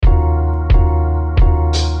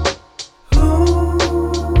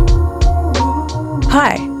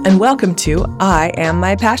Hi, and welcome to I Am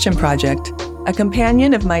My Passion Project, a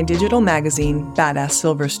companion of my digital magazine, Badass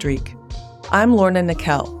Silver Streak. I'm Lorna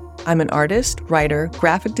Nakell. I'm an artist, writer,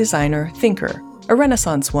 graphic designer, thinker, a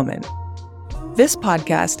Renaissance woman. This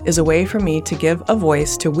podcast is a way for me to give a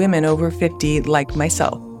voice to women over 50 like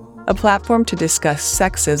myself, a platform to discuss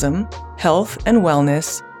sexism, health and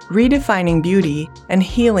wellness, redefining beauty, and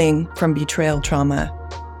healing from betrayal trauma.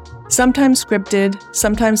 Sometimes scripted,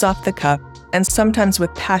 sometimes off the cuff, and sometimes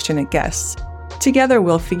with passionate guests. Together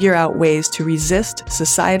we'll figure out ways to resist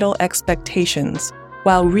societal expectations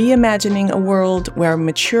while reimagining a world where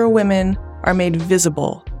mature women are made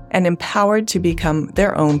visible and empowered to become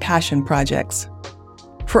their own passion projects.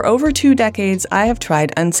 For over 2 decades, I have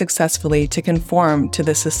tried unsuccessfully to conform to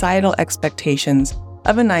the societal expectations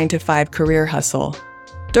of a 9-to-5 career hustle.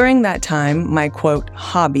 During that time, my quote,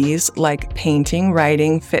 hobbies like painting,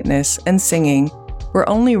 writing, fitness, and singing were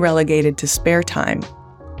only relegated to spare time.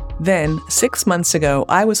 Then, 6 months ago,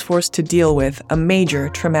 I was forced to deal with a major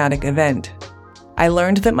traumatic event. I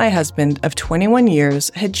learned that my husband of 21 years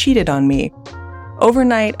had cheated on me.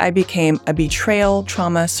 Overnight, I became a betrayal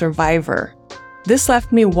trauma survivor. This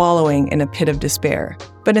left me wallowing in a pit of despair.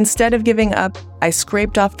 But instead of giving up, I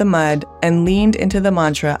scraped off the mud and leaned into the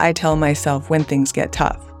mantra I tell myself when things get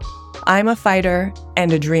tough. I'm a fighter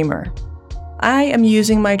and a dreamer. I am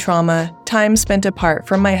using my trauma, time spent apart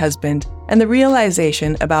from my husband, and the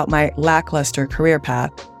realization about my lackluster career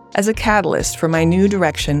path as a catalyst for my new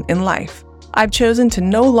direction in life. I've chosen to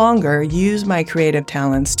no longer use my creative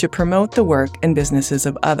talents to promote the work and businesses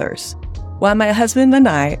of others. While my husband and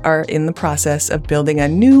I are in the process of building a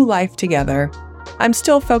new life together, I'm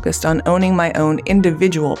still focused on owning my own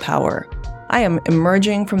individual power. I am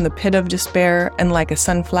emerging from the pit of despair and like a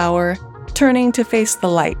sunflower, turning to face the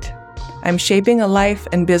light. I'm shaping a life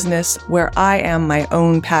and business where I am my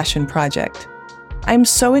own passion project. I'm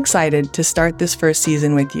so excited to start this first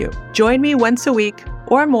season with you. Join me once a week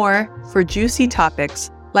or more for juicy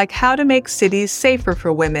topics like how to make cities safer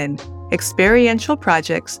for women, experiential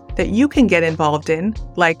projects that you can get involved in,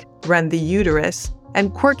 like Run the Uterus,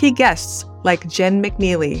 and quirky guests like Jen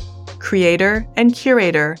McNeely, creator and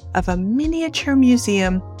curator of a miniature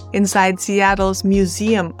museum inside Seattle's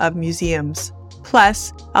Museum of Museums.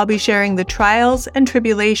 Plus, I'll be sharing the trials and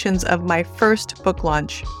tribulations of my first book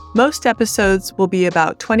launch. Most episodes will be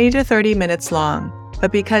about 20 to 30 minutes long,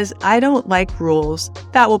 but because I don't like rules,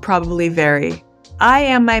 that will probably vary. I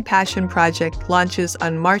Am My Passion Project launches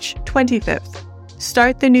on March 25th.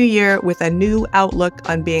 Start the new year with a new outlook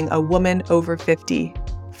on being a woman over 50.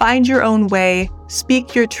 Find your own way,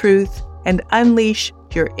 speak your truth, and unleash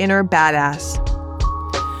your inner badass.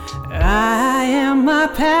 I am my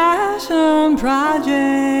passion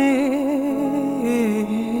project.